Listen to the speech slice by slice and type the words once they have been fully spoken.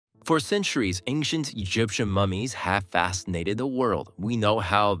For centuries, ancient Egyptian mummies have fascinated the world. We know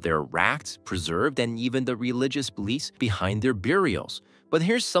how they're racked, preserved, and even the religious beliefs behind their burials. But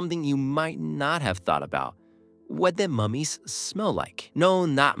here's something you might not have thought about. What did mummies smell like? No,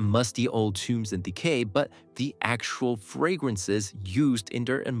 not musty old tombs in decay, but the actual fragrances used in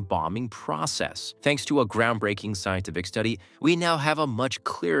their embalming process. Thanks to a groundbreaking scientific study, we now have a much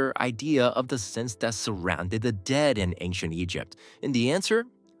clearer idea of the scents that surrounded the dead in ancient Egypt. And the answer?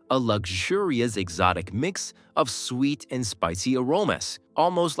 A luxurious exotic mix of sweet and spicy aromas,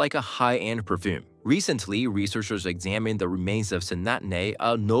 almost like a high-end perfume. Recently, researchers examined the remains of Senatne,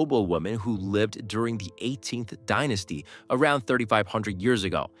 a noblewoman who lived during the 18th dynasty, around 3,500 years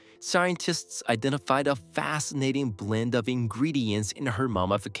ago. Scientists identified a fascinating blend of ingredients in her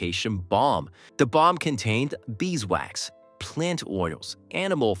mummification balm. The balm contained beeswax, plant oils,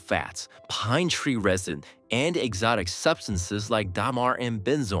 animal fats, pine tree resin, and exotic substances like damar and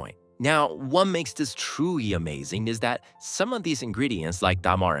benzoin. Now, what makes this truly amazing is that some of these ingredients like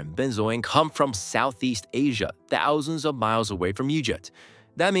damar and benzoin come from Southeast Asia, thousands of miles away from Egypt.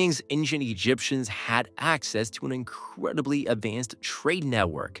 That means ancient Egyptians had access to an incredibly advanced trade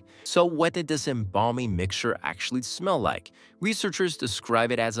network. So what did this embalming mixture actually smell like? Researchers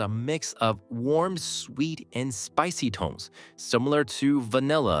describe it as a mix of warm, sweet, and spicy tones, similar to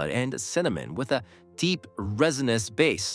vanilla and cinnamon with a deep resinous base.